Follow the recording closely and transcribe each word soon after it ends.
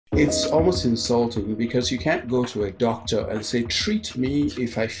It's almost insulting because you can't go to a doctor and say, treat me.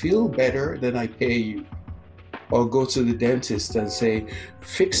 If I feel better, then I pay you. Or go to the dentist and say,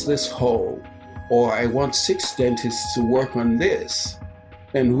 fix this hole. Or I want six dentists to work on this.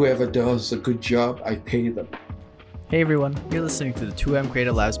 And whoever does a good job, I pay them. Hey everyone, you're listening to the 2M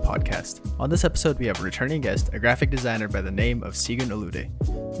Creative Labs podcast. On this episode, we have a returning guest, a graphic designer by the name of Segun Olude.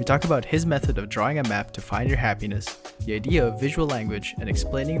 We talk about his method of drawing a map to find your happiness, the idea of visual language, and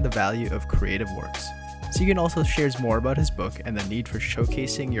explaining the value of creative works. Segun also shares more about his book and the need for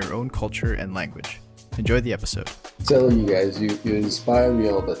showcasing your own culture and language. Enjoy the episode. Telling you guys, you inspire me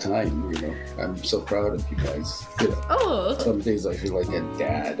all the time, I'm so proud of you guys. Oh. Some days I feel like a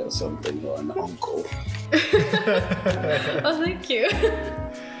dad or something, or an uncle. Oh, thank you.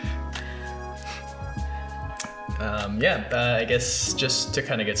 I guess just to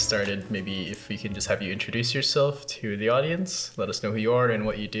kind of get started, maybe if we can just have you introduce yourself to the audience, let us know who you are and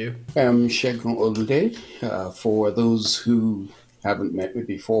what you do. I'm Segun Olude. For those who haven't met me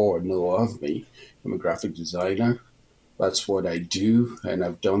before or know of me, I'm a graphic designer. That's what I do, and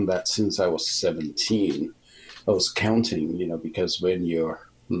I've done that since I was 17. I was counting, because when you're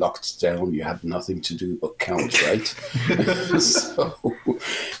locked down, you have nothing to do but count, right? So,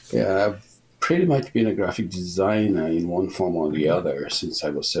 yeah, I've pretty much been a graphic designer in one form or the other since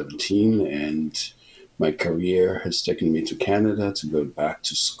I was 17, and my career has taken me to Canada to go back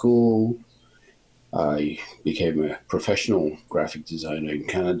to school. I became a professional graphic designer in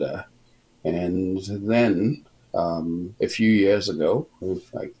Canada, and then a few years ago,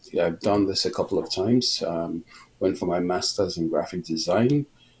 I've done this a couple of times, went for my master's in graphic design.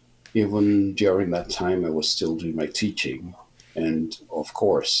 Even during that time, I was still doing my teaching. And of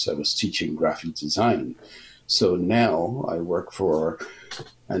course, I was teaching graphic design. So now I work for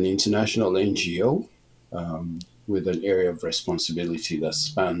an international NGO with an area of responsibility that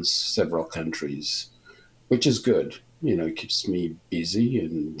spans several countries, which is good. It keeps me busy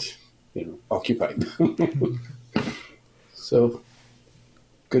and, occupied. So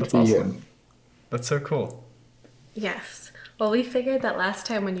good That's to be awesome. here. That's so cool. Yes. Well, we figured that last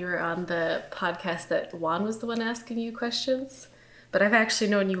time when you were on the podcast that Juan was the one asking you questions, but I've actually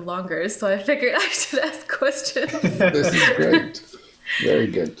known you longer, so I figured I should ask questions. This is great. Very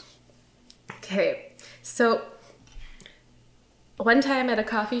good. Okay. So one time at a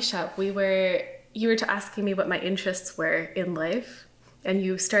coffee shop, you were asking me what my interests were in life, and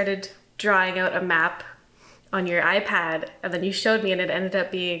you started drawing out a map on your iPad, and then you showed me, and it ended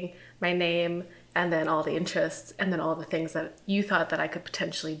up being my name and then all the interests and then all the things that you thought that I could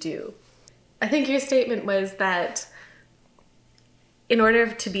potentially do. I think your statement was that in order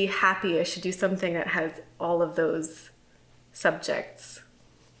to be happy, I should do something that has all of those subjects.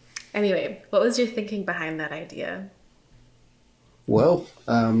 Anyway, what was your thinking behind that idea? Well,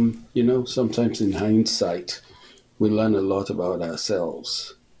 sometimes in hindsight, we learn a lot about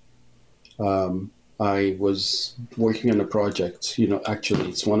ourselves. I was working on a project, actually,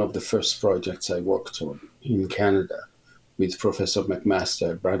 it's one of the first projects I worked on in Canada with Professor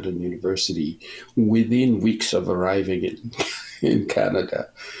McMaster at Brandon University within weeks of arriving in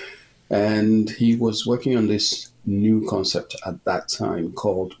Canada. And he was working on this new concept at that time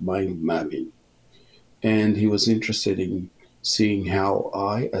called mind mapping. And he was interested in seeing how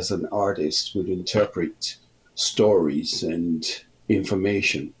I, as an artist, would interpret stories and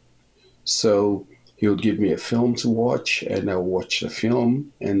information. So he would give me a film to watch, and I'll watch the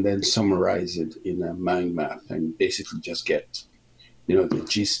film and then summarize it in a mind map and basically just get, the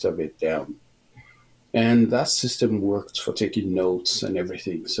gist of it down. And that system worked for taking notes and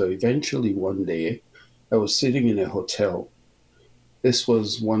everything. So eventually one day, I was sitting in a hotel. This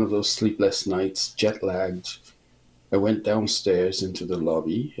was one of those sleepless nights, jet lagged. I went downstairs into the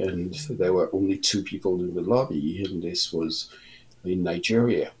lobby, and there were only two people in the lobby, and this was in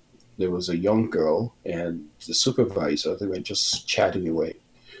Nigeria. There was a young girl and the supervisor. They were just chatting away.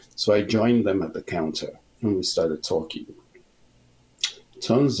 So I joined them at the counter, and we started talking.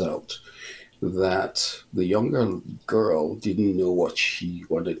 Turns out that the younger girl didn't know what she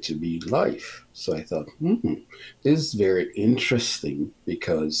wanted to be in life. So I thought, this is very interesting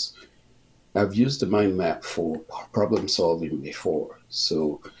because I've used the mind map for problem solving before.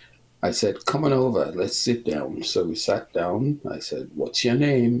 So I said, come on over, let's sit down. So we sat down. I said, what's your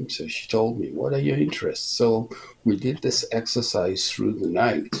name? So she told me, what are your interests? So we did this exercise through the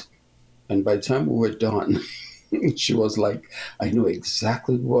night. And by the time we were done, she was like, I know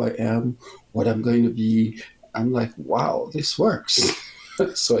exactly who I am, what I'm going to be. I'm like, wow, this works.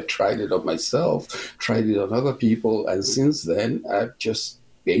 So I tried it on myself, tried it on other people. And since then, I've just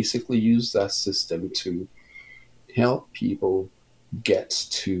basically used that system to help people gets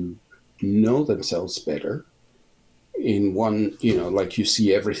to know themselves better in one, like you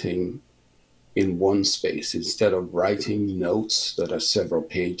see everything in one space. Instead of writing notes that are several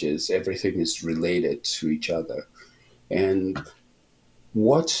pages, everything is related to each other. And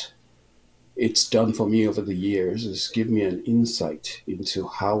what it's done for me over the years is give me an insight into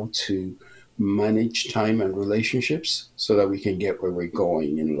how to manage time and relationships so that we can get where we're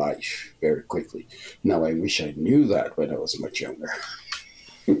going in life very quickly. Now, I wish I knew that when I was much younger.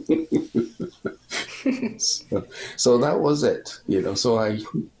 So that was it, So I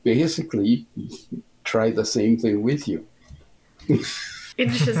basically tried the same thing with you.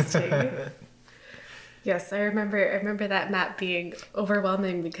 Interesting. Yes, I remember that map being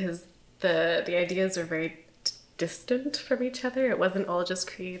overwhelming because the ideas were very distant from each other. It wasn't all just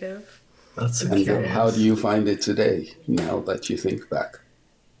creative. That's and how do you find it today, now that you think back?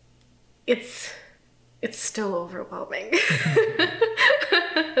 It's still overwhelming.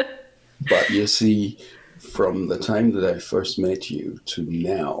 But you see, from the time that I first met you to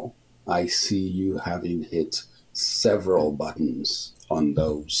now, I see you having hit several buttons on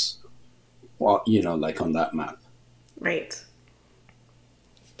those, like on that map. Right.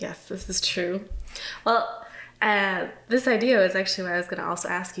 Yes, this is true. Well, this idea is actually what I was going to also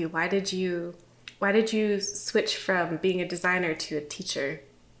ask you. Why did you switch from being a designer to a teacher?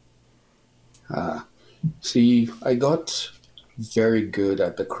 See, I got very good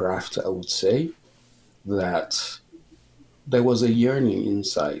at the craft, I would say, that there was a yearning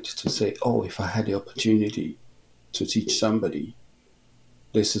inside to say, oh, if I had the opportunity to teach somebody,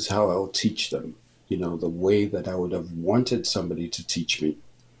 this is how I would teach them, the way that I would have wanted somebody to teach me.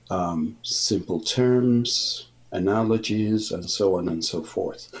 Simple terms, analogies, and so on and so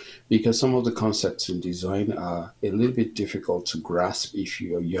forth. Because some of the concepts in design are a little bit difficult to grasp if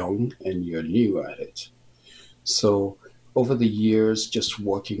you're young and you're new at it. So over the years, just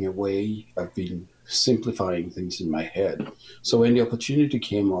working away, I've been simplifying things in my head. So when the opportunity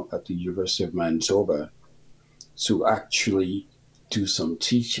came up at the University of Manitoba to actually do some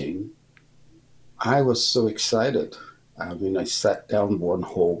teaching, I was so excited. I mean, I sat down one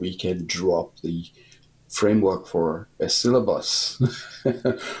whole weekend, drew up the framework for a syllabus,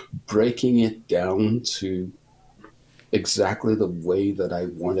 breaking it down to exactly the way that I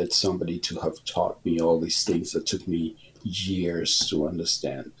wanted somebody to have taught me all these things that took me years to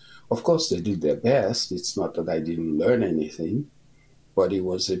understand. Of course, they did their best. It's not that I didn't learn anything, but it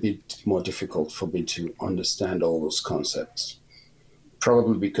was a bit more difficult for me to understand all those concepts.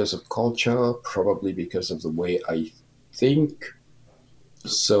 Probably because of culture, probably because of the way I think.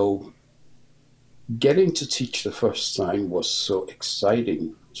 So getting to teach the first time was so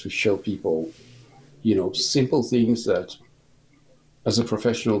exciting to show people, simple things that as a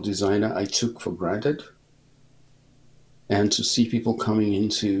professional designer I took for granted. And to see people coming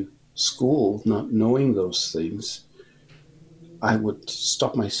into school not knowing those things, I would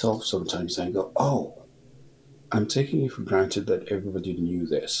stop myself sometimes and go, oh, I'm taking it for granted that everybody knew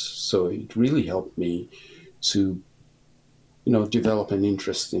this. So it really helped me to, develop an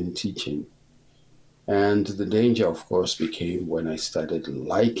interest in teaching. And the danger, of course, became when I started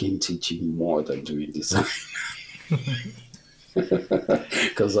liking teaching more than doing design.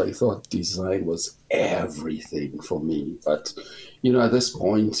 Because I thought design was everything for me. But, at this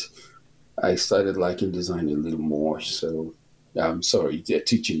point, I started liking design a little more. So, they're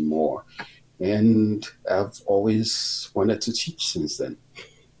teaching more. And I've always wanted to teach since then.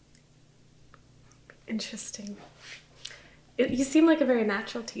 Interesting. You seem like a very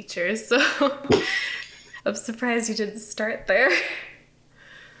natural teacher, so I'm surprised you didn't start there.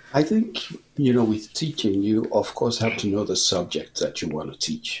 I think, with teaching, you, of course, have to know the subject that you want to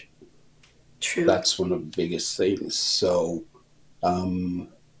teach. True. That's one of the biggest things. So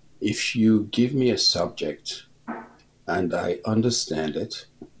if you give me a subject and I understand it,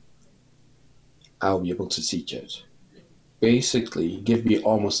 I'll be able to teach it. Basically, give me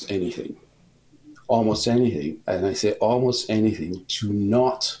almost anything. Almost anything. And I say almost anything. Do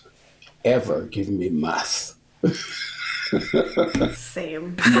not ever give me math.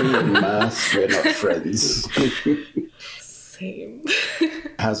 Same. Me and math, we're not friends. Same.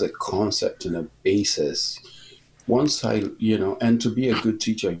 Has a concept and a basis. Once and to be a good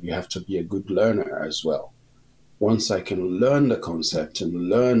teacher, you have to be a good learner as well. Once I can learn the concept and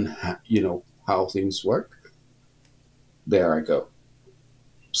learn, how things work, there I go.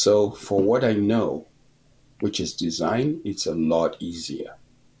 So for what I know, which is design, it's a lot easier.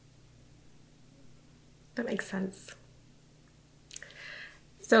 That makes sense.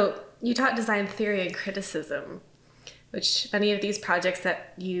 So you taught design theory and criticism, which many of these projects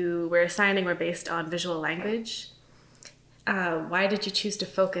that you were assigning were based on visual language. Why did you choose to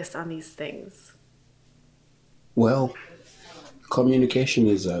focus on these things? Well, communication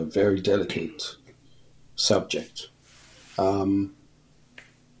is a very delicate subject. Um,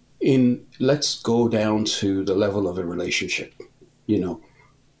 let's go down to the level of a relationship. You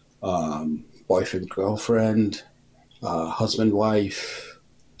know, boyfriend, girlfriend, husband, wife,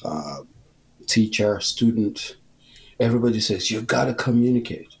 uh, teacher, student. Everybody says you've got to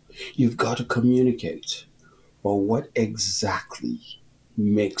communicate. You've got to communicate. Well, what exactly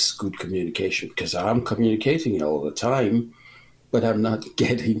makes good communication? Because I'm communicating all the time, but I'm not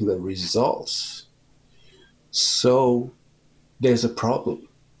getting the results. So there's a problem.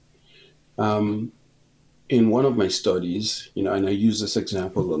 Um, in one of my studies, and I use this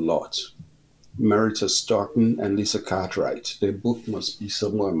example a lot, Meredith Starton and Lisa Cartwright, their book must be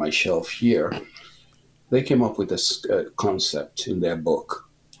somewhere on my shelf here. They came up with this concept in their book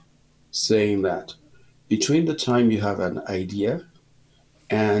saying that between the time you have an idea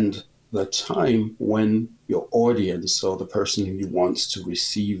and the time when your audience or the person who wants to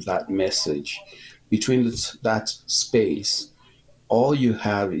receive that message, between that space, all you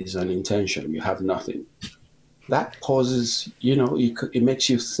have is an intention. You have nothing. That pauses, it makes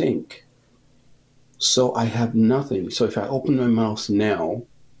you think. So I have nothing. So if I open my mouth now,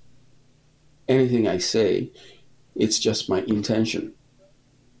 anything I say, it's just my intention.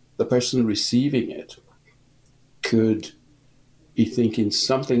 The person receiving it could be thinking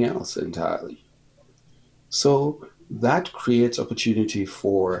something else entirely. So that creates opportunity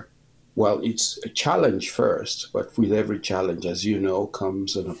for, well, it's a challenge first, but with every challenge, as you know,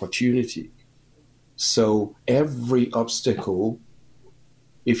 comes an opportunity. So every obstacle,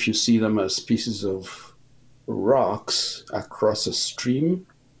 if you see them as pieces of rocks across a stream,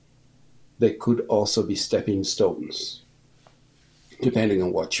 they could also be stepping stones, depending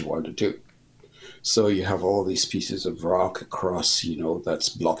on what you want to do. So you have all these pieces of rock across, that's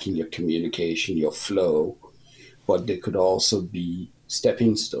blocking your communication, your flow, but they could also be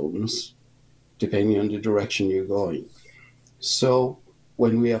stepping stones, depending on the direction you're going. So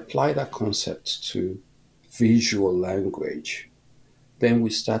when we apply that concept to visual language, then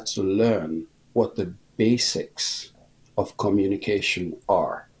we start to learn what the basics of communication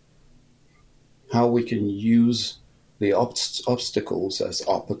are, how we can use the obstacles as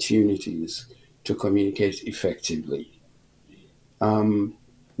opportunities to communicate effectively.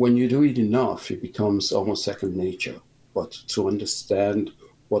 When you do it enough, it becomes almost second nature. But to understand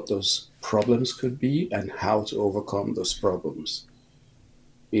what those problems could be and how to overcome those problems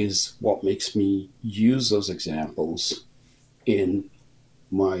is what makes me use those examples in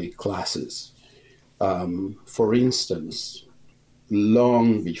my classes. For instance,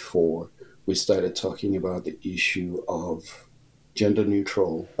 long before we started talking about the issue of gender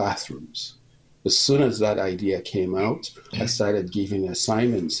neutral bathrooms, as soon as that idea came out, I started giving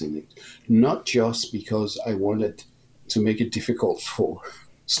assignments in it, not just because I wanted to make it difficult for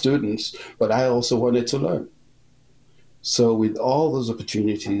students, but I also wanted to learn. So with all those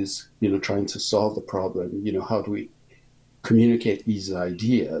opportunities, trying to solve the problem, how do we communicate these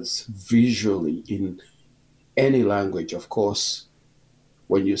ideas visually in any language? Of course,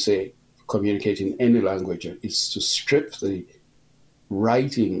 when you say communicate in any language, it's to strip the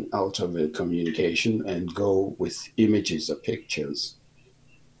writing out of a communication and go with images or pictures.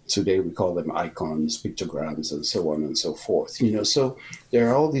 Today we call them icons, pictograms, and so on and so forth. So there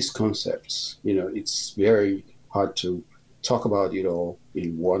are all these concepts. It's very hard to talk about it all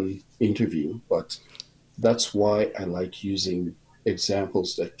in one interview, but that's why I like using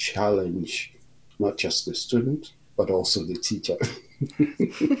examples that challenge not just the student, but also the teacher.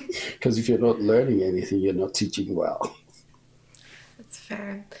 Because if you're not learning anything, you're not teaching well. That's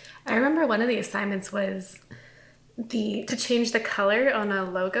fair. I remember one of the assignments was to change the color on a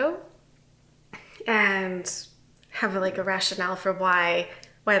logo and have a rationale for why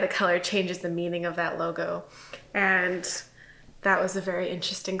the color changes the meaning of that logo. And that was a very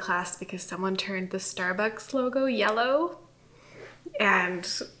interesting class because someone turned the Starbucks logo yellow and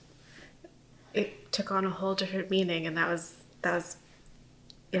it took on a whole different meaning, and that was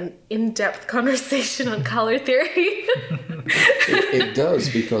an in-depth conversation on color theory. It does,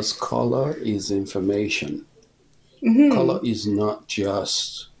 because color is information. Color is not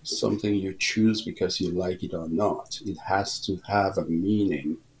just something you choose because you like it or not. It has to have a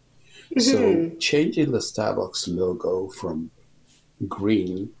meaning. So changing the Starbucks logo from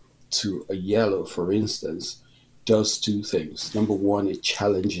green to a yellow, for instance, does two things. Number one, it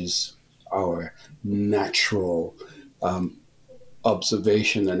challenges our natural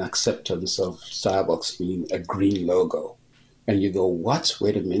observation and acceptance of Starbucks being a green logo. And you go, what?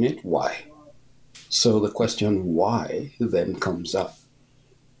 Wait a minute, why? So the question why then comes up.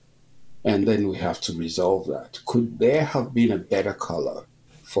 And then we have to resolve that. Could there have been a better color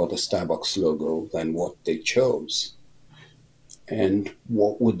for the Starbucks logo than what they chose? And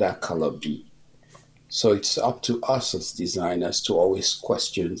what would that color be? So it's up to us as designers to always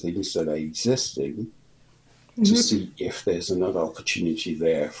question things that are existing to see if there's another opportunity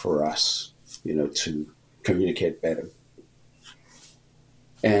there for us, to communicate better.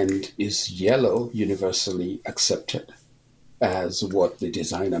 And is yellow universally accepted as what the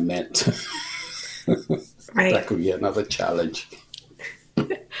designer meant? Right. That could be another challenge.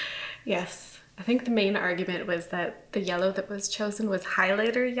 Yes. I think the main argument was that the yellow that was chosen was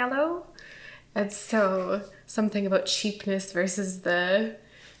highlighter yellow. And so something about cheapness versus the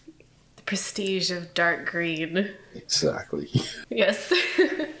prestige of dark green. Exactly. Yes.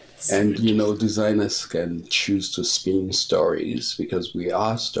 And, designers can choose to spin stories because we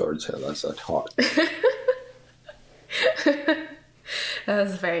are storytellers at heart. That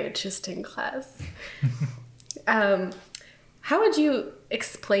was a very interesting class. How would you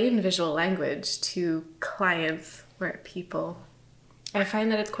explain visual language to clients or people? I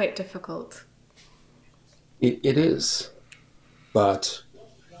find that it's quite difficult. It is, but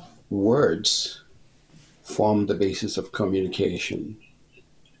words form the basis of communication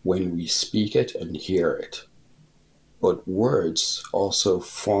when we speak it and hear it. But words also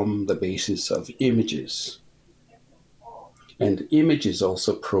form the basis of images. And images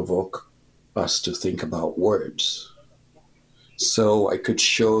also provoke us to think about words. So I could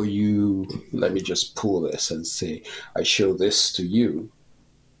show you, let me just pull this and say, I show this to you.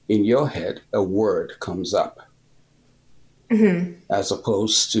 In your head, a word comes up. As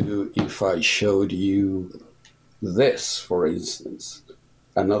opposed to if I showed you this, for instance,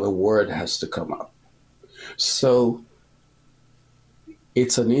 another word has to come up. So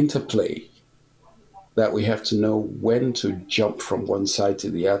it's an interplay that we have to know when to jump from one side to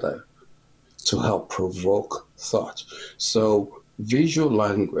the other to help provoke thought. So visual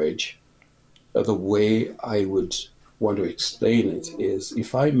language, the way I would want to explain it is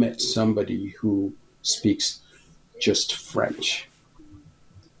if I met somebody who speaks just French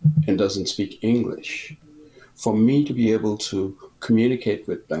and doesn't speak English, for me to be able to communicate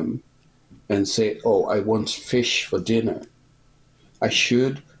with them and say, oh, I want fish for dinner, I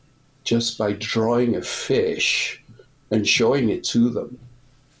should, just by drawing a fish and showing it to them,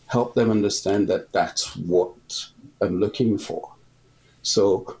 help them understand that that's what I'm looking for.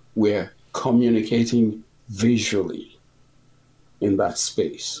 So we're communicating visually in that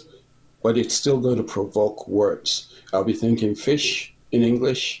space, but it's still going to provoke words. I'll be thinking fish in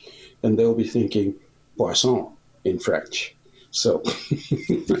English, and they'll be thinking poisson in French. So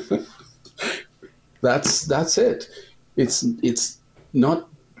that's it. It's not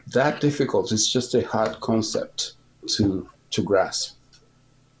that difficult. It's just a hard concept to grasp.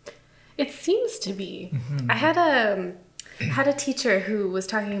 It seems to be. I had a teacher who was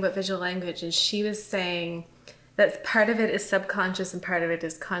talking about visual language, and she was saying that part of it is subconscious and part of it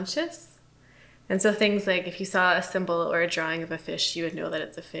is conscious. And so things like if you saw a symbol or a drawing of a fish, you would know that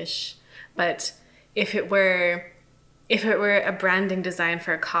it's a fish. But if it were a branding design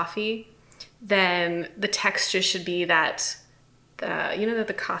for a coffee, then the texture should be that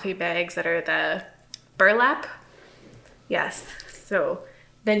the coffee bags that are the burlap. Yes. So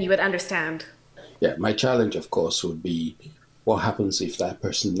then you would understand. Yeah, my challenge, of course, would be what happens if that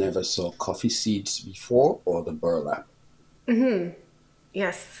person never saw coffee seeds before or the burlap.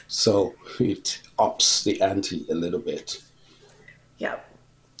 Yes. So it ups the ante a little bit. Yep.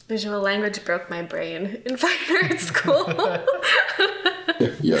 Visual language broke my brain in fine arts school.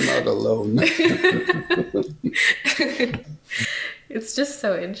 You're not alone. It's just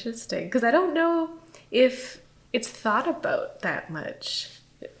so interesting because I don't know if it's thought about that much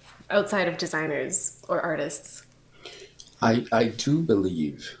outside of designers or artists. I do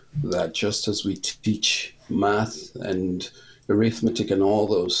believe that just as we teach math and arithmetic and all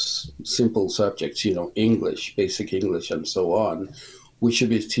those simple subjects, English, basic English and so on, we should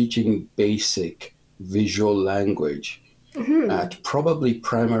be teaching basic visual language at probably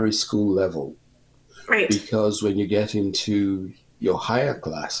primary school level. Right. Because when you get into your higher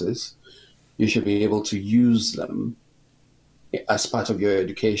classes, you should be able to use them as part of your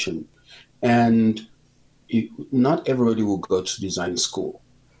education. And not everybody will go to design school.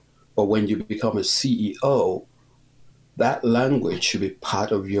 But when you become a CEO, that language should be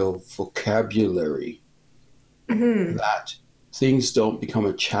part of your vocabulary. That things don't become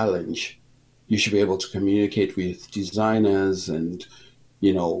a challenge. You should be able to communicate with designers and,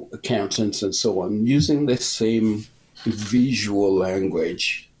 accountants and so on using the same visual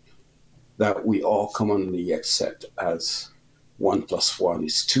language that we all commonly accept as 1+1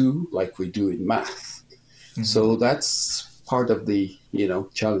 is 2, like we do in math. Mm-hmm. So that's part of the,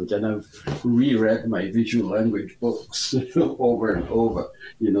 challenge. And I've reread my visual language books over and over.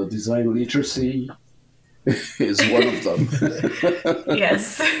 Design literacy is one of them.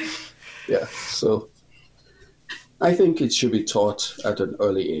 Yes. Yeah. So I think it should be taught at an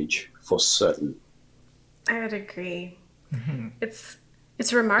early age for certain. I would agree. Mm-hmm. It's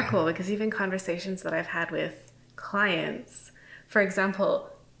remarkable because even conversations that I've had with clients, for example,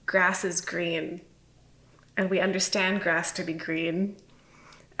 grass is green, and we understand grass to be green,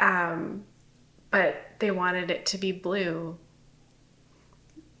 but they wanted it to be blue,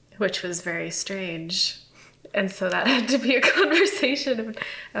 which was very strange. And so that had to be a conversation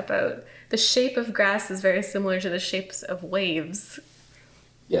about the shape of grass is very similar to the shapes of waves.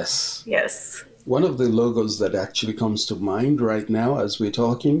 Yes. Yes. One of the logos that actually comes to mind right now as we're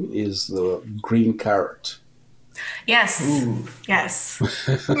talking is the green carrot. Yes. Ooh. Yes.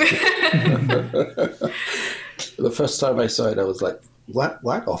 The first time I saw it, I was like, what?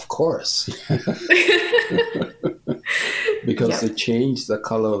 Of course. Because they changed the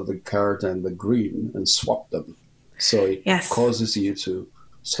color of the carrot and the green and swapped them. So it causes you to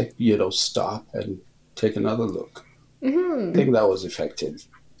stop and take another look. Mm-hmm. I think that was effective.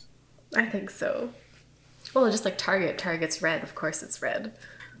 I think so. Well, just like Target's red. Of course it's red.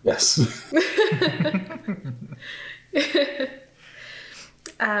 Yes.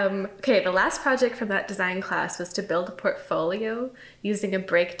 Okay, the last project from that design class was to build a portfolio using a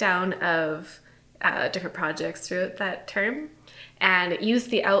breakdown of different projects throughout that term. And it used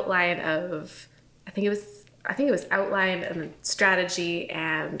the outline of, I think it was outline and strategy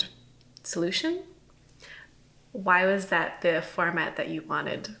and solution. Why was that the format that you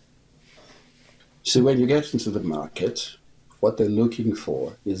wanted? So when you get into the market, what they're looking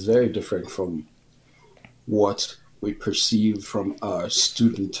for is very different from what we perceive from our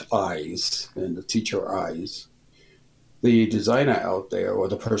student eyes and the teacher eyes. The designer out there or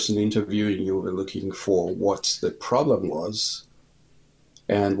the person interviewing you were looking for what the problem was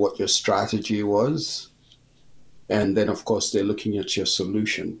and what your strategy was. And then, of course, they're looking at your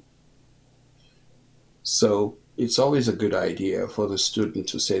solution. So it's always a good idea for the student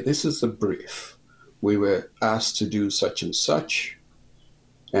to say, this is the brief. We were asked to do such and such,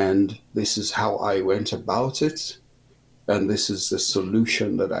 and this is how I went about it, and this is the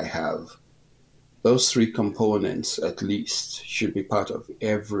solution that I have. Those three components, at least, should be part of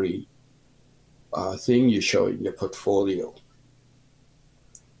every thing you show in your portfolio.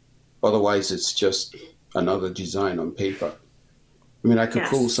 Otherwise, it's just another design on paper. I mean, I could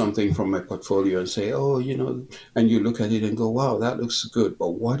pull something from my portfolio and say, and you look at it and go, wow, that looks good,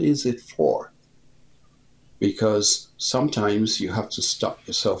 but what is it for? Because sometimes you have to stop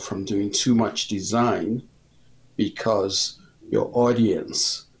yourself from doing too much design because your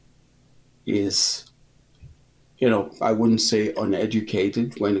audience is, I wouldn't say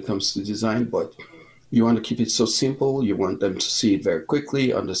uneducated when it comes to design, but you want to keep it so simple. You want them to see it very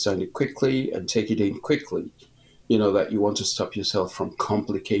quickly, understand it quickly, and take it in quickly. That you want to stop yourself from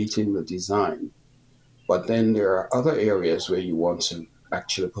complicating the design. But then there are other areas where you want to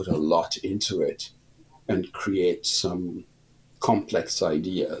actually put a lot into it and create some complex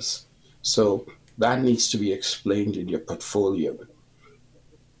ideas. So that needs to be explained in your portfolio.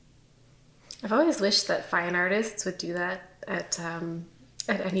 I've always wished that fine artists would do that at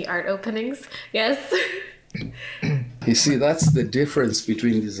any art openings. Yes. You see, that's the difference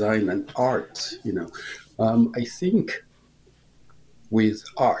between design and art. I think with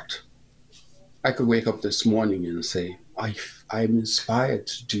art, I could wake up this morning and say, I'm inspired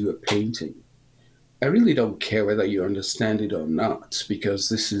to do a painting. I really don't care whether you understand it or not, because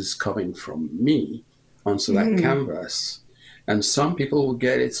this is coming from me onto that canvas. And some people will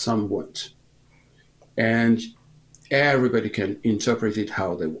get it, some won't. And everybody can interpret it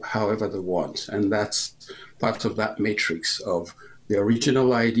however they want. And that's part of that matrix of the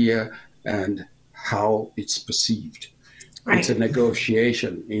original idea and how it's perceived. Right. It's a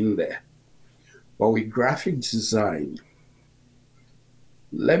negotiation in there. But with graphic design,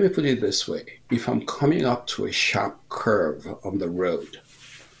 let me put it this way. If I'm coming up to a sharp curve on the road,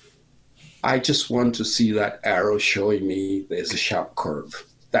 I just want to see that arrow showing me there's a sharp curve.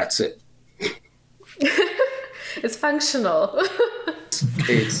 That's it. It's functional.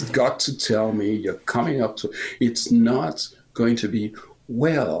 It's got to tell me you're coming up to, it's not going to be,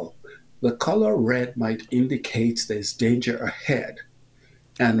 well, the color red might indicate there's danger ahead.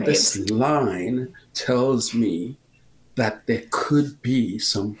 And this line tells me that there could be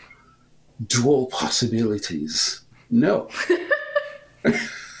some dual possibilities. No.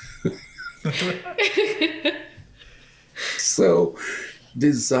 So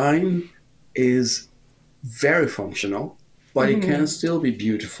design is very functional, but it can still be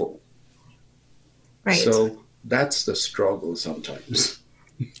beautiful. Right. So that's the struggle sometimes.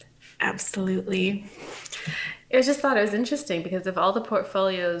 Absolutely. I just thought it was interesting because of all the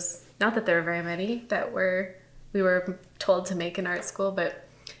portfolios, not that there were very many that we were told to make in art school, but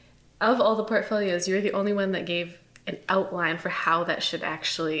of all the portfolios, you were the only one that gave an outline for how that should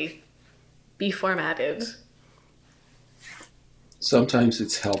actually be formatted. Sometimes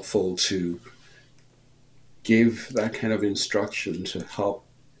it's helpful to give that kind of instruction to help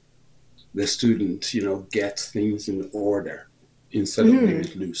the student, get things in order instead of leaving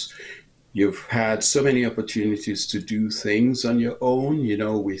it loose. You've had so many opportunities to do things on your own,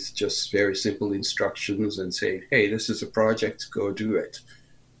 with just very simple instructions and saying, hey, this is a project, go do it.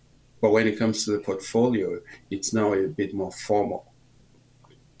 But when it comes to the portfolio, it's now a bit more formal.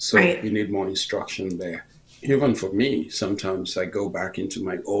 So Right. you need more instruction there. Even for me, sometimes I go back into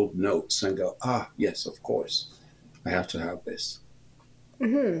my old notes and go, yes, of course, I have to have this.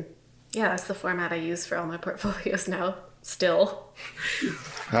 Yeah, that's the format I use for all my portfolios now, still.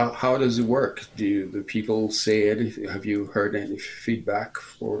 How does it work? Do people say anything? Have you heard any feedback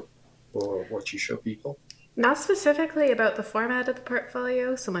for what you show people? Not specifically about the format of the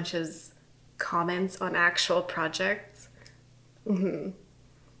portfolio, so much as comments on actual projects.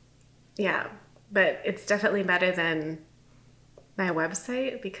 Yeah, but it's definitely better than my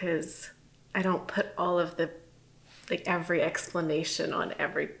website because I don't put all of every explanation on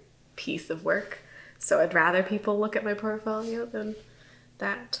every piece of work. So I'd rather people look at my portfolio than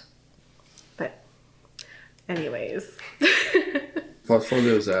that. But anyways.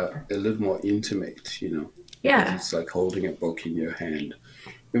 Portfolios are a little more intimate, because Yeah. it's like holding a book in your hand.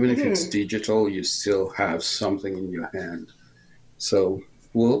 Even if it's digital, you still have something in your hand. So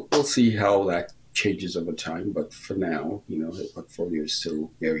we'll see how that changes over time. But for now, the portfolio is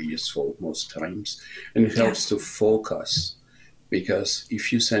still very useful most times. And it helps to focus. Because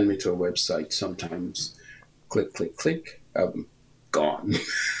if you send me to a website, sometimes click, click, click, I'm gone.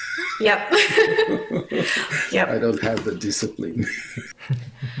 Yep. Yep. I don't have the discipline.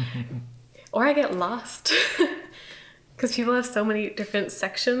 Or I get lost. Because people have so many different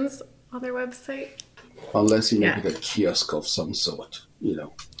sections on their website. Unless you make it a kiosk of some sort,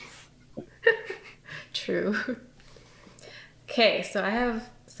 True. Okay, so I have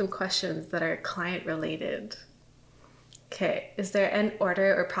some questions that are client related. Okay, is there an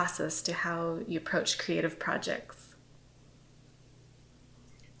order or process to how you approach creative projects?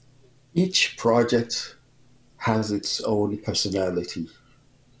 Each project has its own personality.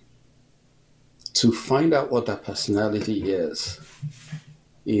 To find out what that personality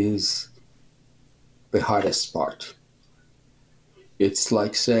is the hardest part. It's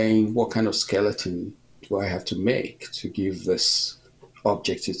like saying, what kind of skeleton do I have to make to give this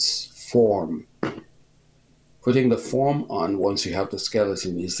object its form? Putting the form on once you have the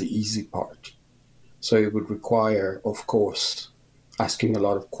skeleton is the easy part. So it would require, of course, asking a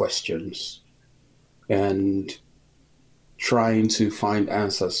lot of questions and trying to find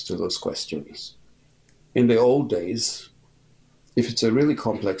answers to those questions. In the old days, if it's a really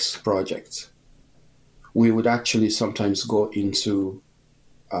complex project, we would actually sometimes go into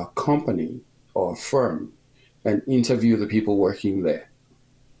a company or a firm and interview the people working there.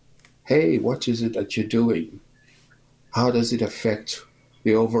 Hey, what is it that you're doing? How does it affect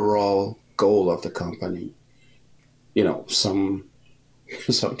the overall goal of the company?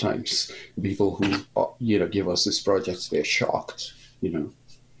 Sometimes people who, give us these projects, they're shocked,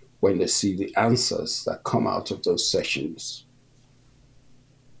 when they see the answers that come out of those sessions.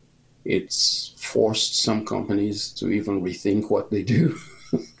 It's forced some companies to even rethink what they do.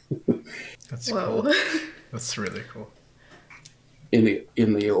 That's Whoa. cool. That's really cool. In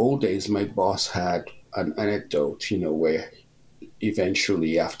the old days, my boss had an anecdote, where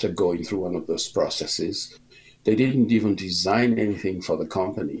eventually, after going through one of those processes, they didn't even design anything for the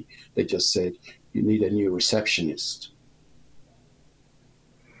company. They just said, you need a new receptionist.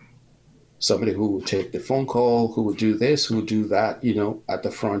 Somebody who would take the phone call, who would do this, who would do that, at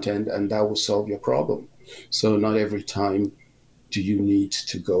the front end, and that will solve your problem. So not every time do you need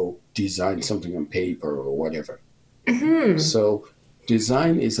to go design something on paper or whatever. So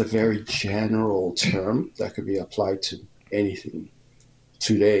design is a very general term that could be applied to anything.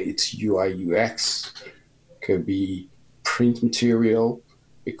 Today, it's UI, UX, could be print material,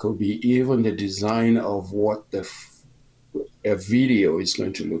 it could be even the design of what a video is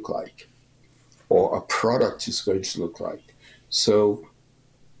going to look like, or a product is going to look like. So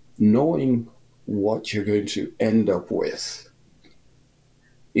knowing what you're going to end up with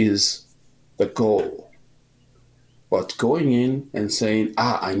is the goal. But going in and saying,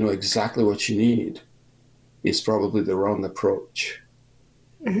 I know exactly what you need is probably the wrong approach.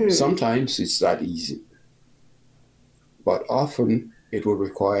 Sometimes it's that easy, but often it will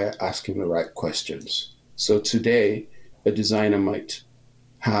require asking the right questions. So today, a designer might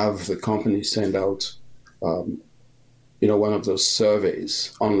have the company send out, one of those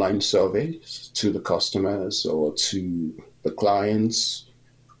surveys, online surveys to the customers or to the clients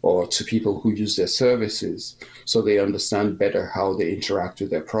or to people who use their services so they understand better how they interact with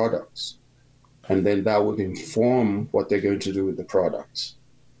their products. And then that would inform what they're going to do with the products.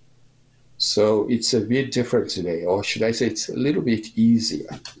 So it's a bit different today, or should I say it's a little bit easier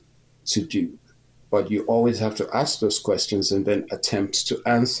to do. But you always have to ask those questions and then attempt to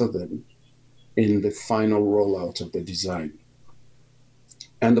answer them in the final rollout of the design.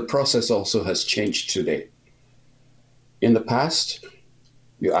 And the process also has changed today. In the past,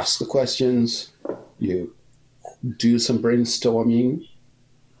 you ask the questions, you do some brainstorming,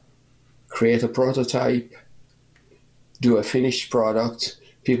 create a prototype, do a finished product.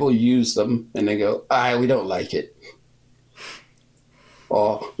 People use them and they go, we don't like it.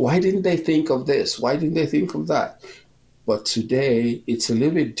 Or why didn't they think of this? Why didn't they think of that? But today it's a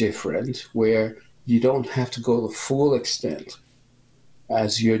little bit different where you don't have to go the full extent.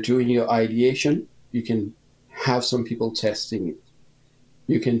 As you're doing your ideation, you can have some people testing it.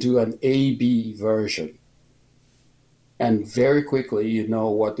 You can do an A/B version. And very quickly, you know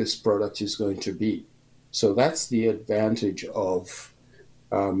what this product is going to be. So that's the advantage of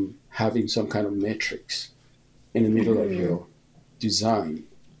having some kind of metrics in the middle of your design.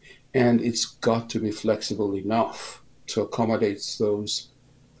 And it's got to be flexible enough to accommodate those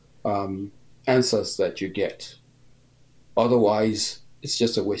answers that you get. Otherwise, it's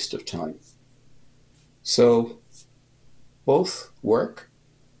just a waste of time. So both work,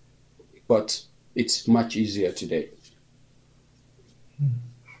 but it's much easier today.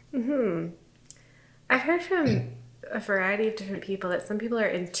 I've heard from a variety of different people that some people are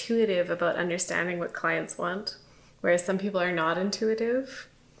intuitive about understanding what clients want, whereas some people are not intuitive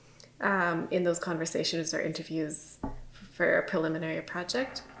in those conversations or interviews for a preliminary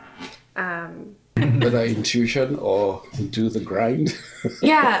project. Whether intuition or do the grind.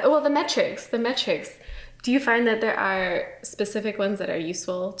 Yeah, well, the metrics. Do you find that there are specific ones that are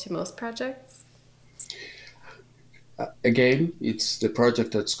useful to most projects? Again, it's the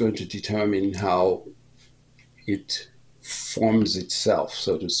project that's going to determine how it forms itself,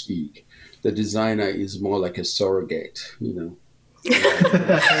 so to speak. The designer is more like a surrogate, What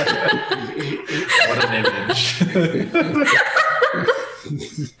an image.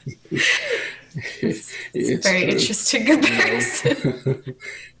 It's very interesting comparison.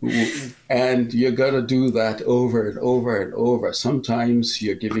 And you're going to do that over and over and over. Sometimes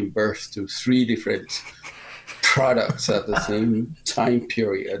you're giving birth to 3 different products at the same time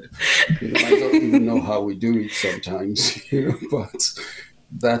period. I don't even know how we do it sometimes, but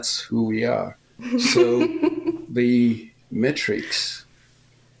that's who we are. So the metrics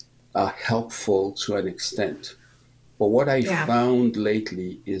are helpful to an extent. But what I found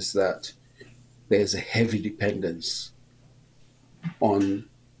lately is that there's a heavy dependence on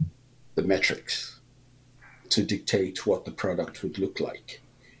the metrics to dictate what the product would look like.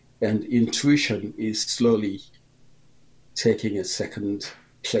 And intuition is slowly taking a second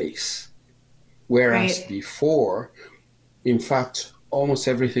place. Whereas before, in fact, almost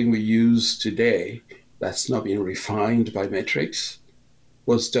everything we use today that's not been refined by metrics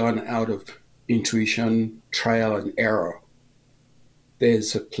was done out of intuition, trial and error.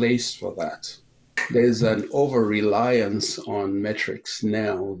 There's a place for that. There's an over-reliance on metrics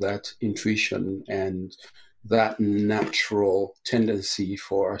now that intuition and that natural tendency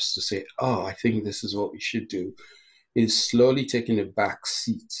for us to say, I think this is what we should do, is slowly taking a back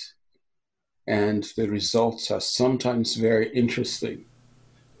seat. And the results are sometimes very interesting.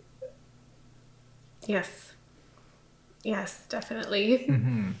 Yes, definitely.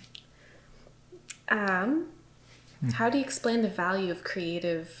 How do you explain the value of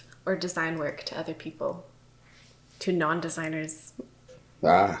creative or design work to other people, to non-designers?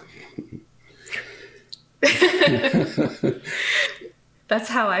 That's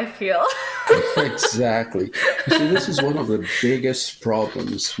how I feel. Exactly. So this is one of the biggest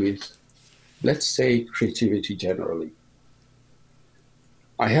problems with, let's say, creativity generally.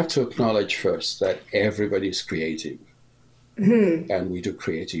 I have to acknowledge first that everybody is creative and we do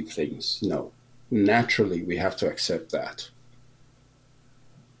creative things. No, naturally we have to accept that.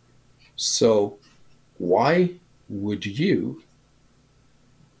 So why would you,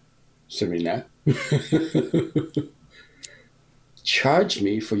 Serena, charge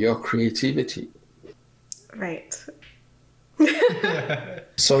me for your creativity. Right.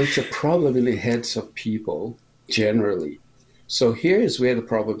 So it's a problem in the heads of people generally. So here's where the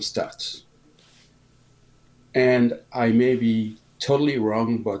problem starts. And I may be totally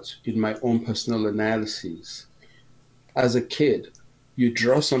wrong, but in my own personal analysis, as a kid, you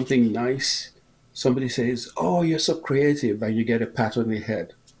draw something nice, somebody says, "Oh, you're so creative," and you get a pat on the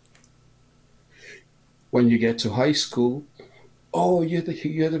head. When you get to high school, "Oh, you're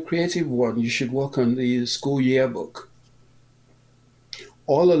the creative one, you should work on the school yearbook."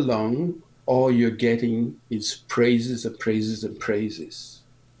 All along, all you're getting is praises and praises and praises.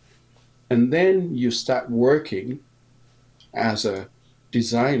 And then you start working as a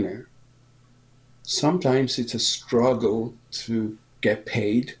designer. Sometimes it's a struggle to get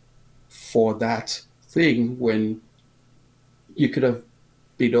paid for that thing when you could have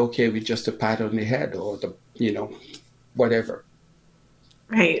been okay with just a pat on the head or whatever.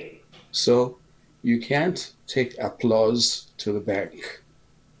 Right. So you can't take applause to the bank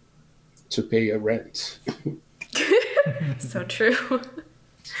to pay your rent. So true.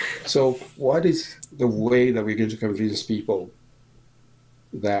 So what is the way that we're going to convince people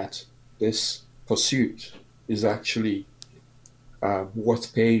that this pursuit is actually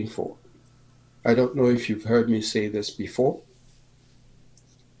worth paying for? I don't know if you've heard me say this before.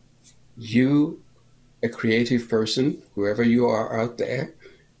 You, a creative person, whoever you are out there,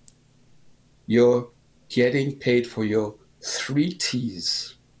 you're getting paid for your 3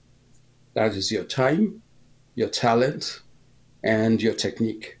 T's. That is your time, your talent, and your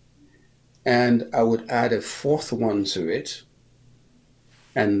technique. And I would add a 4th one to it,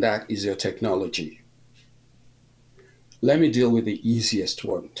 and that is your technology. Let me deal with the easiest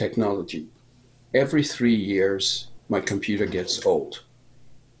one, technology. Every 3 years, my computer gets old.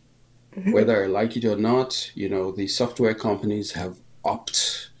 Mm-hmm. Whether I like it or not, the software companies have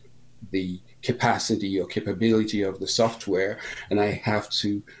upped the capacity or capability of the software, and I have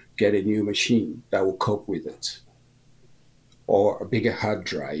to get a new machine that will cope with it, or a bigger hard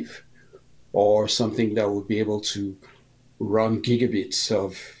drive, or something that will be able to run gigabits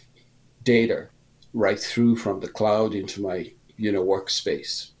of data right through from the cloud into my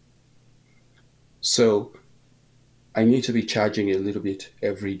workspace. So I need to be charging a little bit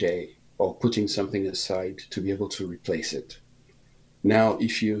every day or putting something aside to be able to replace it. Now,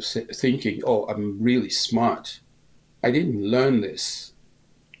 if you're thinking, "Oh, I'm really smart," I didn't learn this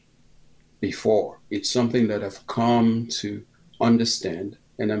before. It's something that I've come to understand,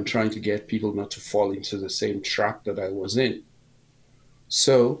 and I'm trying to get people not to fall into the same trap that I was in.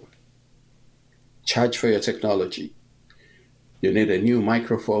 So, charge for your technology. You need a new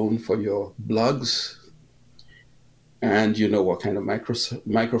microphone for your blogs, and you know what kind of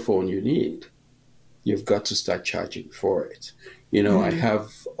microphone you need. You've got to start charging for it. I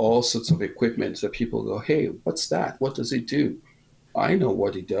have all sorts of equipment that people go, "Hey, what's that? What does it do?" I know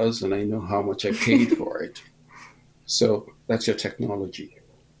what it does, and I know how much I paid for it. So that's your technology.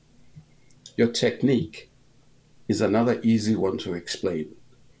 Your technique is another easy one to explain.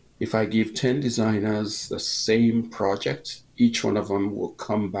 If I give 10 designers the same project, each one of them will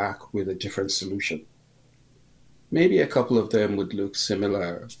come back with a different solution. Maybe a couple of them would look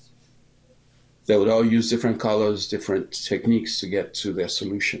similar. They would all use different colors, different techniques to get to their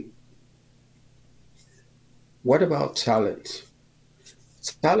solution. What about talent?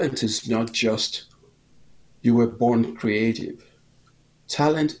 Talent is not just you were born creative.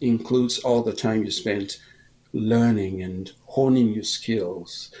 Talent includes all the time you spent learning and honing your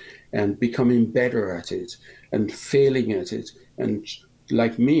skills and becoming better at it and failing at it. And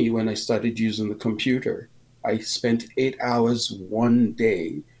like me, when I started using the computer, I spent 8 hours one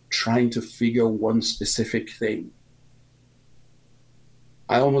day trying to figure one specific thing.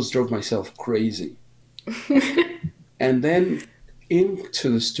 I almost drove myself crazy. And then into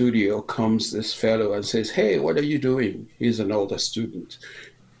the studio comes this fellow and says, "Hey, what are you doing?" He's an older student.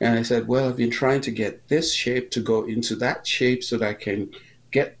 And I said, "Well, I've been trying to get this shape to go into that shape so that I can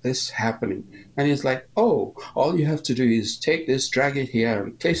get this happening." And he's like, "Oh, all you have to do is take this, drag it here,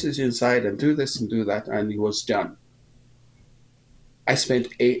 and place it inside, and do this and do that." And he was done. I spent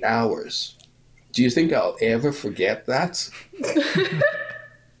 8 hours. Do you think I'll ever forget that?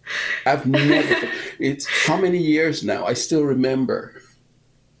 I've never, it's how many years now? I still remember.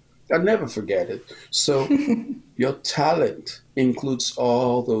 I'll never forget it. So your talent includes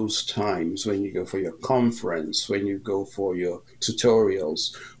all those times when you go for your conference, when you go for your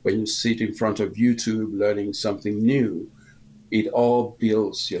tutorials, when you sit in front of YouTube learning something new. It all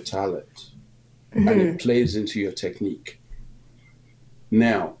builds your talent and it plays into your technique.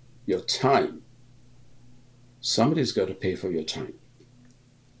 Now, your time. Somebody's got to pay for your time.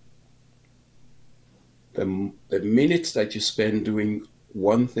 The minutes that you spend doing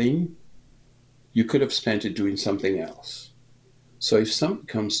one thing, you could have spent it doing something else. So if someone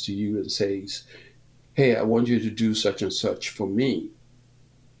comes to you and says, hey, I want you to do such and such for me,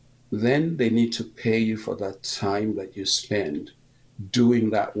 then they need to pay you for that time that you spend doing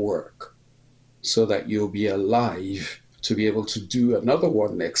that work so that you'll be alive to be able to do another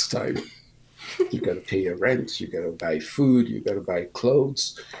one next time. You got to pay your rent, you got to buy food, you got to buy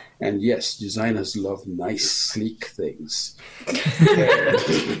clothes. And yes, designers love nice, sleek things.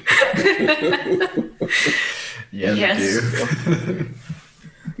 Yeah, yes. They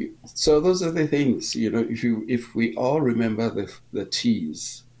do. So those are the things, if we all remember the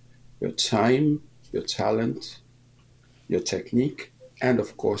T's, your time, your talent, your technique, and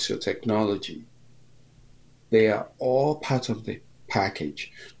of course your technology. They are all part of the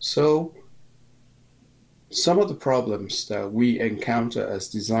package. So some of the problems that we encounter as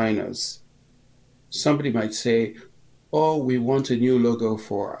designers, somebody might say, oh, we want a new logo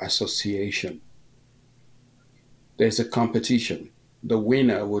for association. There's a competition. The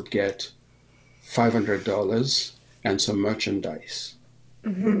winner would get $500 and some merchandise.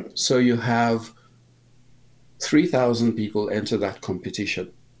 Mm-hmm. So you have 3,000 people enter that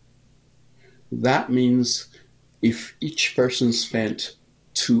competition. That means if each person spent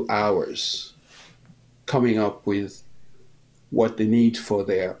 2 hours coming up with what they need for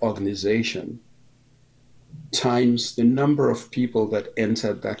their organization, times the number of people that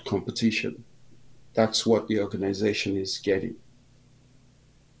entered that competition, that's what the organization is getting.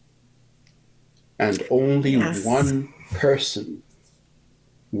 And only one person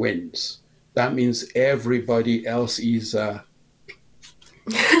wins. That means everybody else is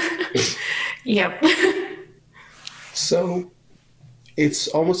Yep. So it's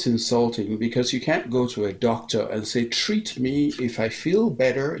almost insulting because you can't go to a doctor and say, treat me. If I feel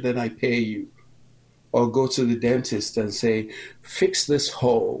better, then I pay you. Or go to the dentist and say, fix this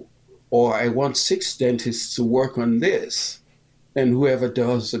hole. Or I want 6 dentists to work on this. And whoever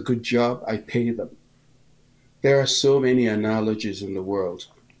does a good job, I pay them. There are so many analogies in the world.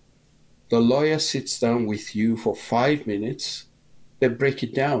 The lawyer sits down with you for 5 minutes. They break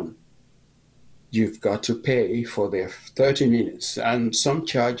it down. You've got to pay for their 30 minutes. And some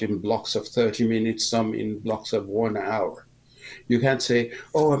charge in blocks of 30 minutes, some in blocks of 1 hour. You can't say,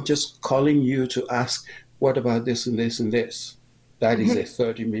 oh, I'm just calling you to ask, what about this and this and this? That is a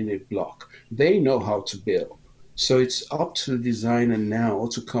 30-minute block. They know how to bill. So it's up to the designer now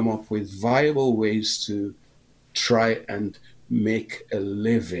to come up with viable ways to try and make a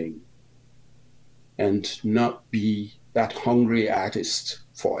living and not be that hungry artist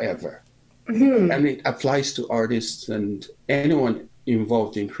forever. Mm-hmm. And it applies to artists and anyone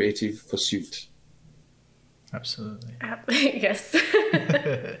involved in creative pursuit. Absolutely. Yes.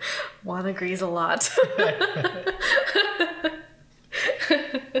 Juan agrees a lot.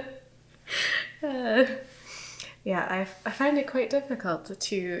 Yeah, I find it quite difficult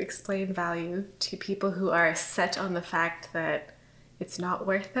to explain value to people who are set on the fact that it's not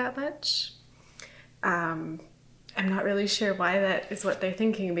worth that much. I'm not really sure why that is what they're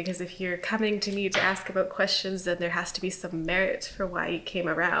thinking, because if you're coming to me to ask about questions, then there has to be some merit for why you came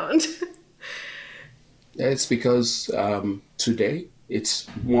around. It's because today it's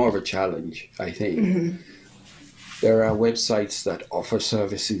more of a challenge, I think. Mm-hmm. There are websites that offer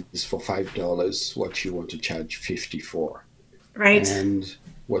services for $5, what you want to charge $50 for. Right. And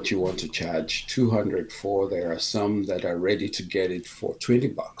what you want to charge $200 for. There are some that are ready to get it for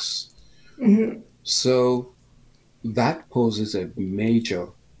 $20. Mm-hmm. So that poses a major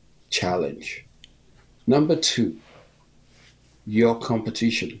challenge. Number 2, your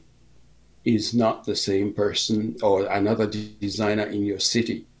competition is not the same person or another designer in your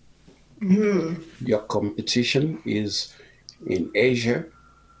city. Mm-hmm. Your competition is in Asia,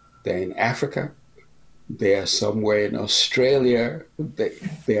 they're in Africa, they're somewhere in Australia,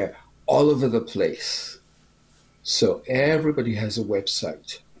 they're all over the place. So everybody has a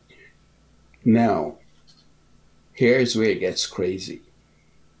website. Now, here's where it gets crazy.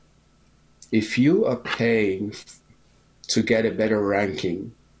 If you are paying to get a better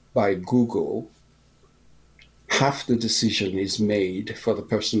ranking by Google, half the decision is made for the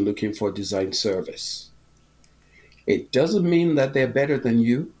person looking for design service. It doesn't mean that they're better than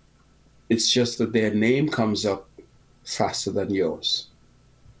you. It's just that their name comes up faster than yours.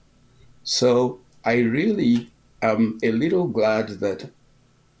 So I really am a little glad that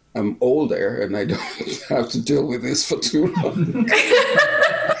I'm older and I don't have to deal with this for too long.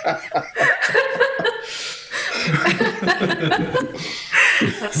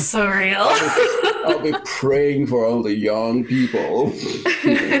 That's so real. I'll be praying for all the young people.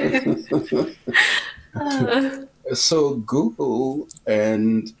 So Google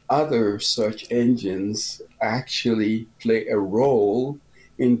and other search engines actually play a role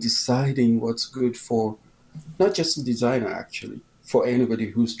in deciding what's good for not just the designer, actually, for anybody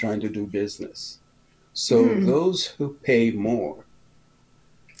who's trying to do business. So those who pay more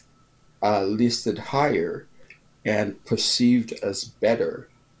are listed higher and perceived as better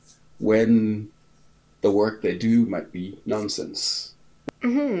when the work they do might be nonsense.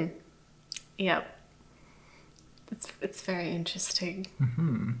 Yep. It's very interesting.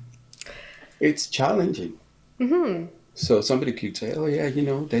 It's challenging. So somebody could say, oh yeah,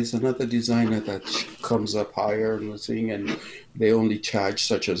 there's another designer that comes up higher and the thing, and they only charge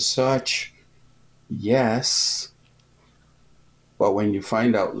such and such. Yes. But when you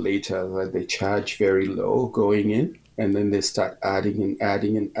find out later that they charge very low going in, and then they start adding and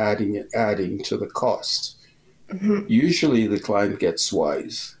adding and adding and adding to the cost, usually the client gets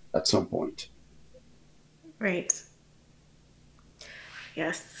wise at some point. Right.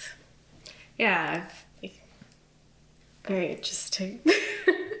 Yes. Yeah. Very interesting. I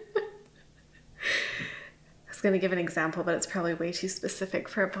was going to give an example, but it's probably way too specific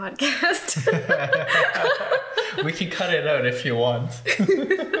for a podcast. We can cut it out if you want.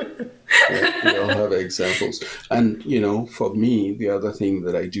 Yeah, we all have examples. And, for me, the other thing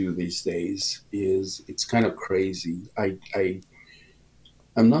that I do these days is it's kind of crazy.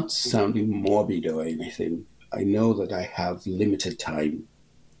 I'm not sounding morbid or anything. I know that I have limited time.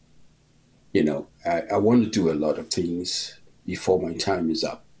 I want to do a lot of things before my time is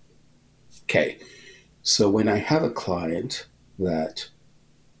up. Okay. So when I have a client that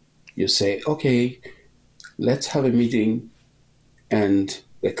you say, okay, let's have a meeting, and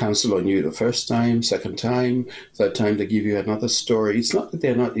they cancel on you the first time, second time, third time they give you another story. It's not that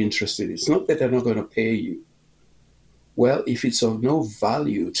they're not interested. It's not that they're not going to pay you. Well, if it's of no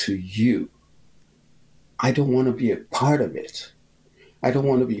value to you, I don't want to be a part of it. I don't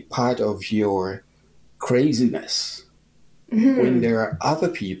want to be part of your craziness. When there are other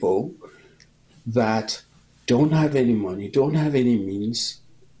people that don't have any money, don't have any means,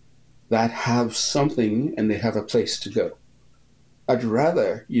 that have something and they have a place to go. I'd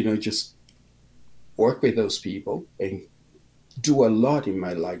rather, just work with those people and do a lot in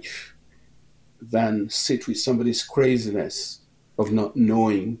my life than sit with somebody's craziness of not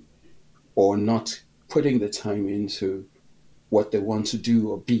knowing or not putting the time into what they want to do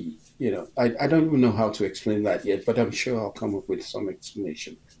or be. I don't even know how to explain that yet, but I'm sure I'll come up with some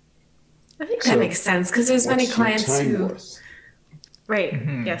explanation. I think that makes sense, because there's many clients who... worth? Right,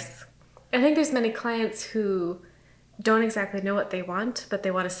 yes. I think there's many clients who don't exactly know what they want, but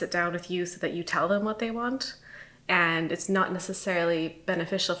they want to sit down with you so that you tell them what they want. And it's not necessarily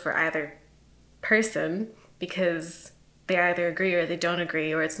beneficial for either person, because they either agree or they don't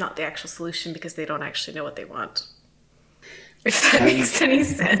agree, or it's not the actual solution because they don't actually know what they want. If that makes any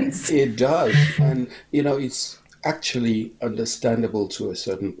sense. It does. And, it's actually understandable to a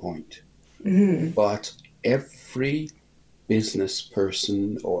certain point. But every business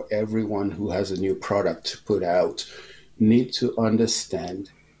person or everyone who has a new product to put out need to understand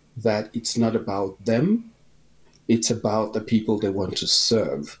that it's not about them. It's about the people they want to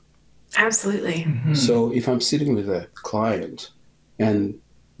serve. Absolutely. So if I'm sitting with a client and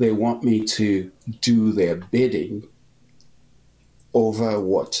they want me to do their bidding over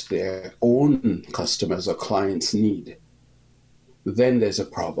what their own customers or clients need, then there's a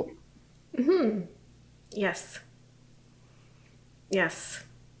problem. Yes. Yes.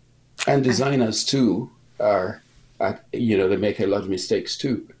 And designers too are, they make a lot of mistakes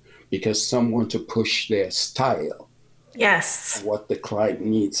too, because some want to push their style. Yes. What the client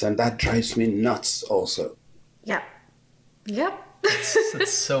needs, and that drives me nuts also. Yep.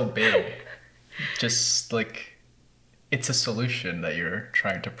 It's so big. Just like, it's a solution that you're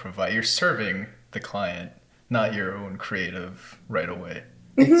trying to provide. You're serving the client, not your own creative right away.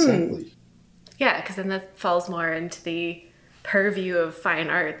 Exactly. Yeah, because then that falls more into the purview of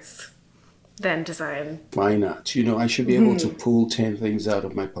fine arts than design. Why not? I should be able to pull 10 things out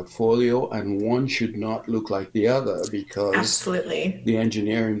of my portfolio, and one should not look like the other, because Absolutely. the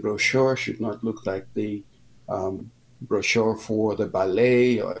engineering brochure should not look like the brochure for the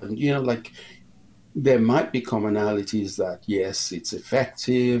ballet, or there might be commonalities that, yes, it's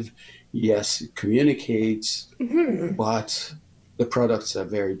effective, yes, it communicates, but the products are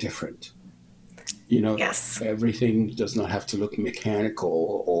very different. Yes. Everything does not have to look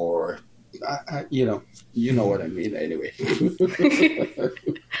mechanical or, you know what I mean anyway.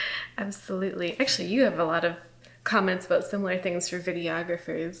 Absolutely. Actually, you have a lot of comments about similar things for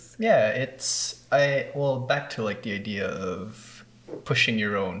videographers. Yeah, back to like the idea of pushing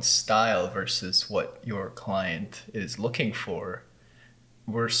your own style versus what your client is looking for,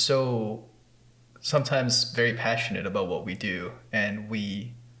 we're so sometimes very passionate about what we do, and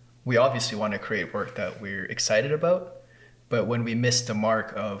we obviously want to create work that we're excited about, but when we miss the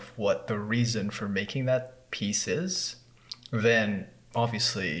mark of what the reason for making that piece is, then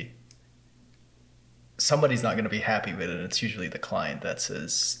obviously somebody's not going to be happy with it, and it's usually the client that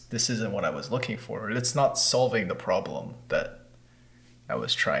says, this isn't what I was looking for, or it's not solving the problem that I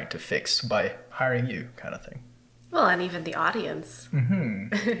was trying to fix by hiring you, kind of thing. Well, and even the audience.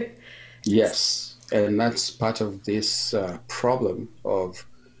 Mm-hmm. Yes, and that's part of this problem of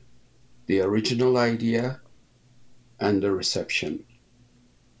the original idea and the reception,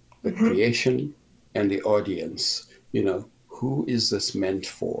 the creation and the audience. You know, who is this meant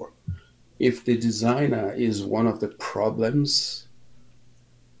for? If the designer is one of the problems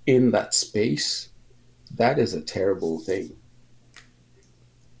in that space, that is a terrible thing.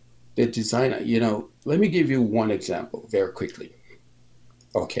 The designer, you know, let me give you one example very quickly.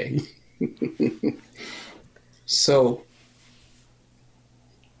 Okay. So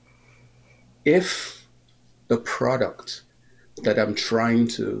if the product that I'm trying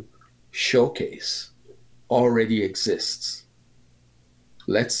to showcase already exists,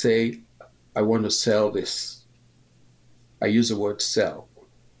 let's say I want to sell this. I use the word sell.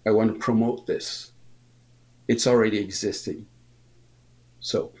 I want to promote this. It's already existing.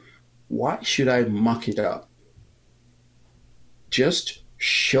 So why should I muck it up? Just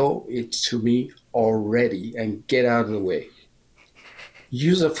show it to me already and get out of the way.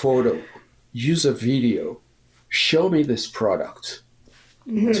 Use a photo, use a video, show me this product.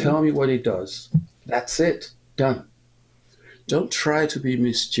 Tell me what it does. That's it, done. Don't try to be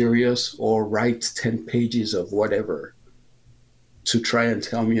mysterious or write 10 pages of whatever to try and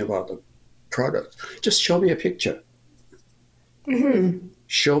tell me about the product. Just show me a picture.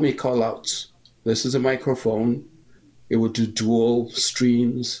 Show me call outs. This is a microphone. It will do dual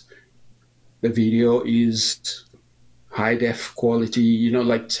streams. The video is high def quality. You know,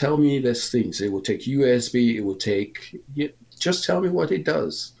 like tell me these things. It will take USB. It will take, just tell me what it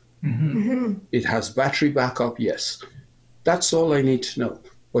does. It has battery backup. Yes. That's all I need to know.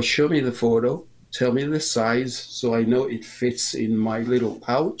 But show me the photo. Tell me the size so I know it fits in my little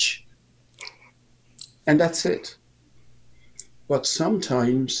pouch. And that's it. But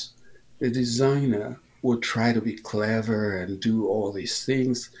sometimes the designer will try to be clever and do all these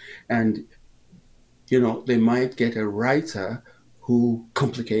things. And, you know, they might get a writer who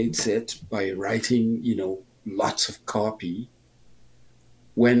complicates it by writing, you know, lots of copy,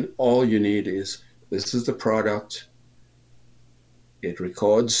 when all you need is, this is the product. It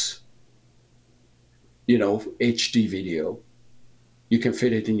records, you know, HD video. You can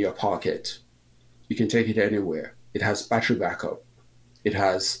fit it in your pocket. You can take it anywhere. It has battery backup. It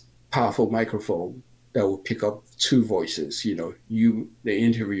has powerful microphone that will pick up two voices, you know, you, the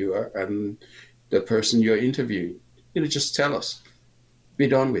interviewer, and the person you're interviewing. You know, just tell us. Be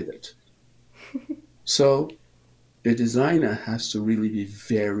done with it. So the designer has to really be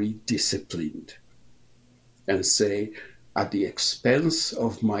very disciplined and say, at the expense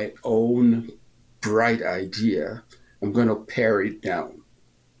of my own bright idea, I'm going to pare it down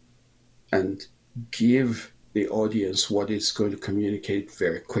and give the audience what it's going to communicate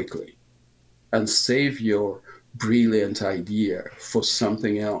very quickly, and save your brilliant idea for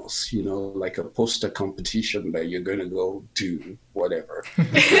something else, you know, like a poster competition that you're going to go do, whatever.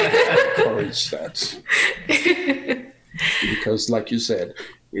 Encourage that. Because like you said,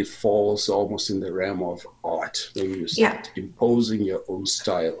 it falls almost in the realm of art when you start imposing your own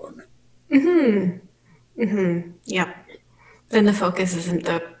style on it. Yeah. Then the focus isn't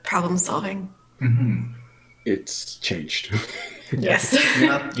the problem solving. It's changed. Yes.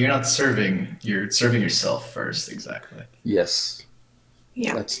 You're not serving, you're serving yourself first, exactly. Yes.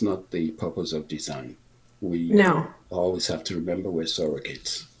 Yeah. That's not the purpose of design. We always have to remember we're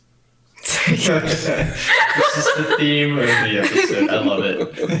surrogates. This is the theme of the episode. I love it.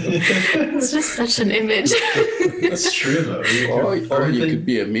 It's just such an image. It's true, though. Or you could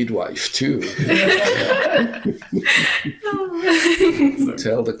be a midwife, too.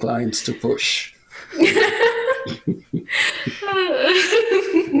 Tell the clients to push.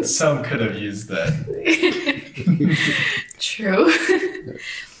 Some could have used that. True.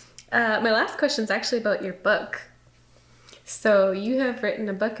 My last question is actually about your book. So you have written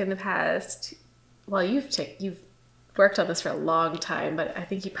a book in the past. Well, you've worked on this for a long time, but I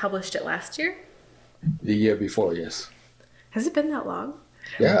think you published it last year? The year before, yes. Has it been that long?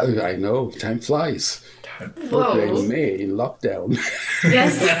 Yeah, I know. Time flies. Whoa. We're in May, in lockdown.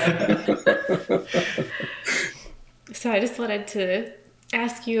 Yes. So I just wanted to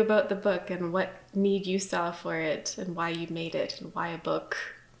ask you about the book and what need you saw for it and why you made it and why a book.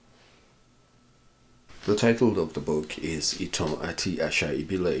 The title of the book is Itan Ati Asha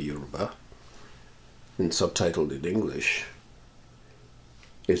Ibile Yoruba, and subtitled in English,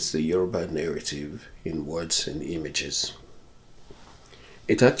 it's the Yoruba narrative in words and images.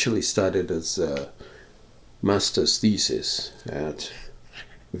 It actually started as a master's thesis at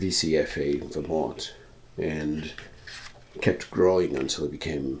VCFA in Vermont and kept growing until it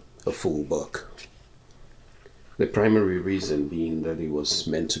became a full book. The primary reason being that it was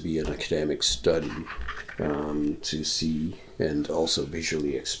meant to be an academic study to see and also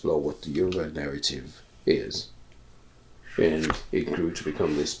visually explore what the Yoruba narrative is. And it grew to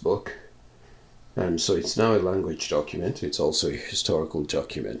become this book. And so it's now a language document. It's also a historical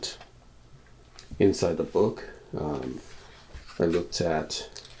document. Inside the book, I looked at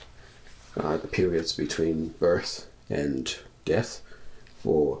the periods between birth and death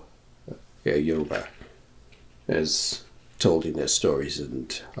for Yoruba, as told in their stories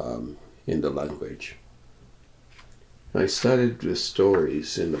and in the language. I started the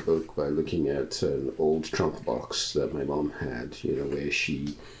stories in the book by looking at an old trunk box that my mom had, where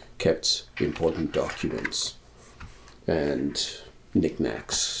she kept important documents and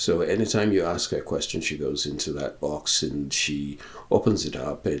knickknacks. So anytime you ask her a question, she goes into that box and she opens it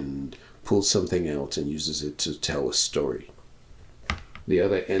up and pulls something out and uses it to tell a story. The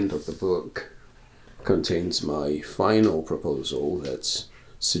other end of the book contains my final proposal that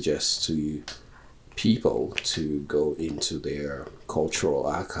suggests to people to go into their cultural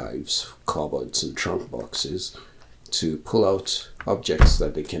archives, cupboards and trunk boxes to pull out objects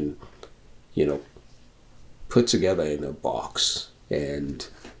that they can, put together in a box and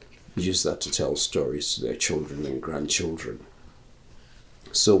use that to tell stories to their children and grandchildren.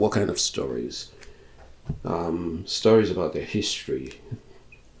 So what kind of stories? Stories about their history,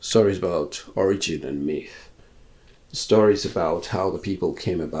 stories about origin and myth, stories about how the people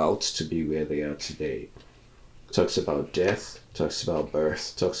came about to be where they are today. Talks about death, talks about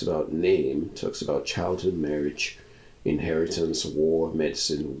birth, talks about name, talks about childhood, marriage, inheritance, war,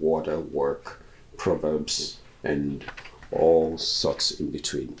 medicine, water, work, proverbs, and all sorts in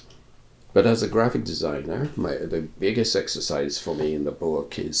between. But as a graphic designer, the biggest exercise for me in the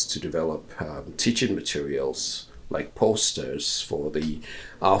book is to develop teaching materials like posters for the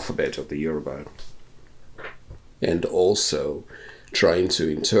alphabet of the Yoruba, and also trying to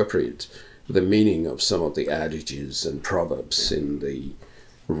interpret the meaning of some of the adages and proverbs in the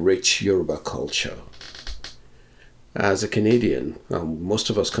rich Yoruba culture. As a Canadian, most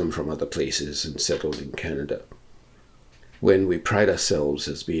of us come from other places and settled in Canada. When we pride ourselves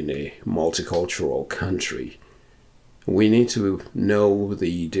as being a multicultural country, we need to know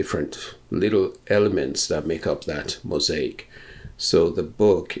the different little elements that make up that mosaic. So the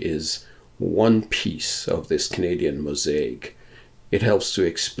book is one piece of this Canadian mosaic. It helps to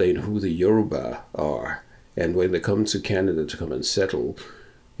explain who the Yoruba are. And when they come to Canada to come and settle,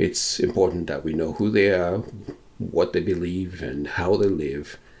 it's important that we know who they are, what they believe, and how they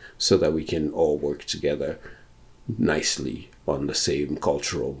live, so that we can all work together nicely on the same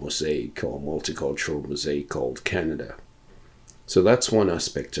cultural mosaic or multicultural mosaic called Canada. So that's one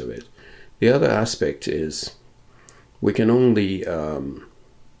aspect of it. The other aspect is we can only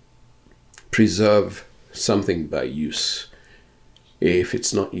preserve something by use. If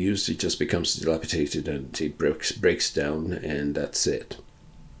it's not used, it just becomes dilapidated and it breaks down, and that's it.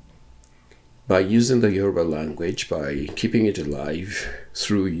 By using the Yoruba language, by keeping it alive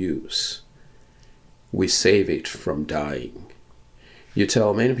through use, we save it from dying. You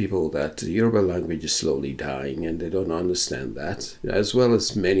tell many people that the Yoruba language is slowly dying, and they don't understand that, as well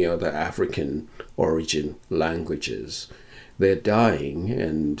as many other African origin languages. They're dying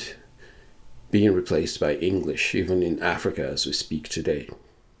and being replaced by English, even in Africa as we speak today.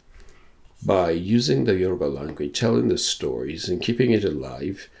 By using the Yoruba language, telling the stories and keeping it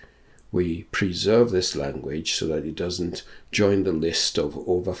alive, we preserve this language so that it doesn't join the list of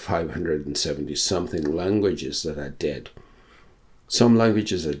over 570 something languages that are dead. Some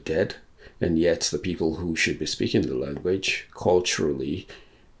languages are dead, and yet the people who should be speaking the language culturally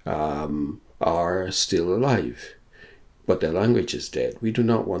are still alive. But their language is dead. We do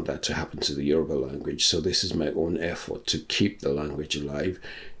not want that to happen to the Yoruba language, so this is my own effort to keep the language alive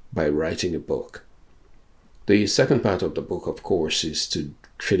by writing a book. The second part of the book, of course, is to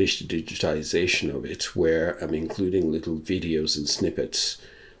finish the digitization of it, where I'm including little videos and snippets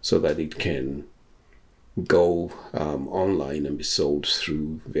so that it can go online and be sold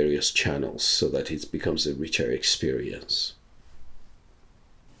through various channels so that it becomes a richer experience.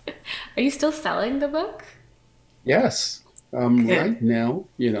 Are you still selling the book? Yes. Good. Right now,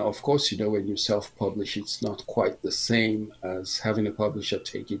 of course, when you self-publish, it's not quite the same as having a publisher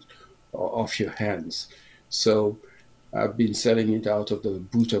take it off your hands. So I've been selling it out of the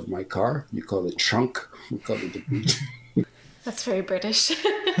boot of my car. You call it trunk, we call it the boot. That's very British.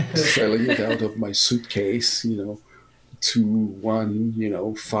 Selling it out of my suitcase, two,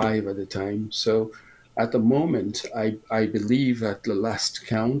 one, five at a time. So at the moment, I believe at the last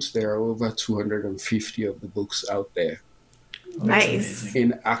count, there are over 250 of the books out there Nice.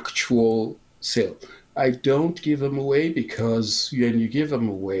 in actual sale. I don't give them away because when you give them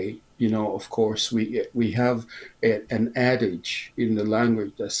away, of course, we have an adage in the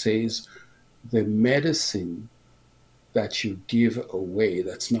language that says the medicine that you give away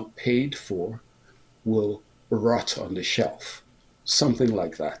that's not paid for will rot on the shelf, something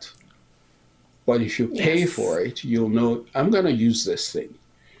like that. But if you pay Yes. for it, you'll know I'm going to use this thing.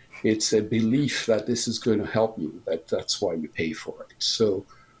 It's a belief that this is going to help you, that's why you pay for it. So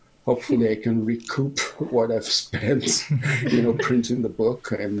hopefully I can recoup what I've spent, printing the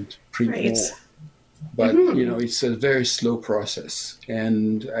book and print Right. more. But, it's a very slow process.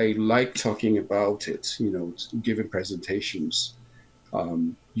 And I like talking about it, giving presentations,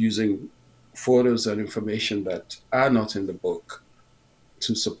 using photos and information that are not in the book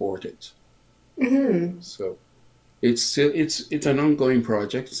to support it. So it's an ongoing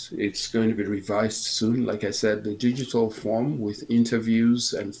project. It's going to be revised soon. Like I said, the digital form with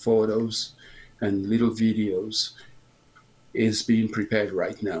interviews and photos and little videos is being prepared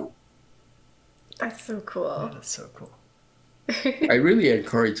right now. That's so cool. That's so cool. I really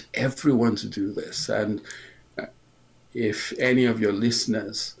encourage everyone to do this. And if any of your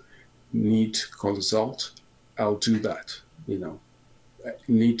listeners need to consult, I'll do that. I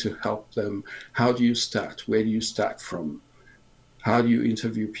need to help them. How do you start? Where do you start from? How do you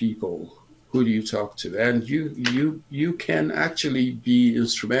interview people? Who do you talk to? And you can actually be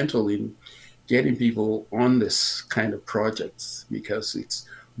instrumental in getting people on this kind of projects because it's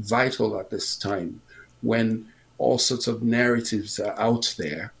vital at this time when all sorts of narratives are out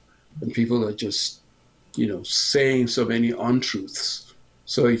there and people are just, saying so many untruths.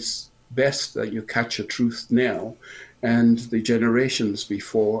 So it's best that you catch a truth now, and the generations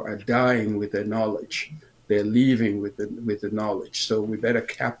before are dying with their knowledge. They're leaving with the knowledge. So we better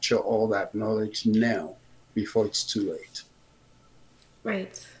capture all that knowledge now before it's too late.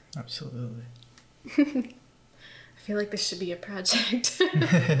 Right. Absolutely. I feel like this should be a project.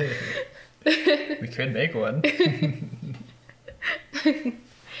 We could make one.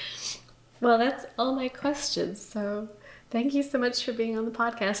 Well, that's all my questions. So thank you so much for being on the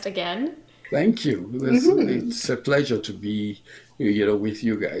podcast again. Thank you. It's a pleasure to be, with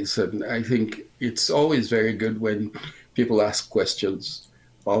you guys. And I think it's always very good when people ask questions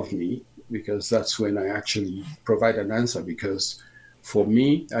of me, because that's when I actually provide an answer. Because for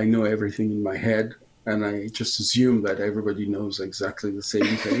me, I know everything in my head, and I just assume that everybody knows exactly the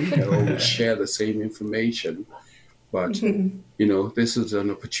same thing. They always share the same information. But, this is an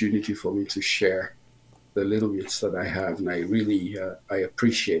opportunity for me to share the little bits that I have, and I really I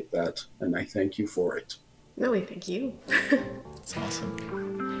appreciate that, and I thank you for it. No, we thank you. That's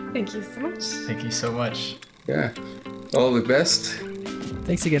awesome. Thank you so much. Thank you so much. Yeah, all the best.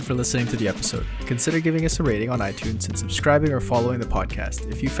 Thanks again for listening to the episode. Consider giving us a rating on iTunes and subscribing or following the podcast.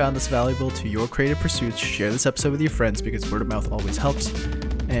 If you found this valuable to your creative pursuits, share this episode with your friends because word of mouth always helps.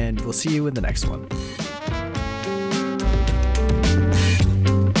 And we'll see you in the next one.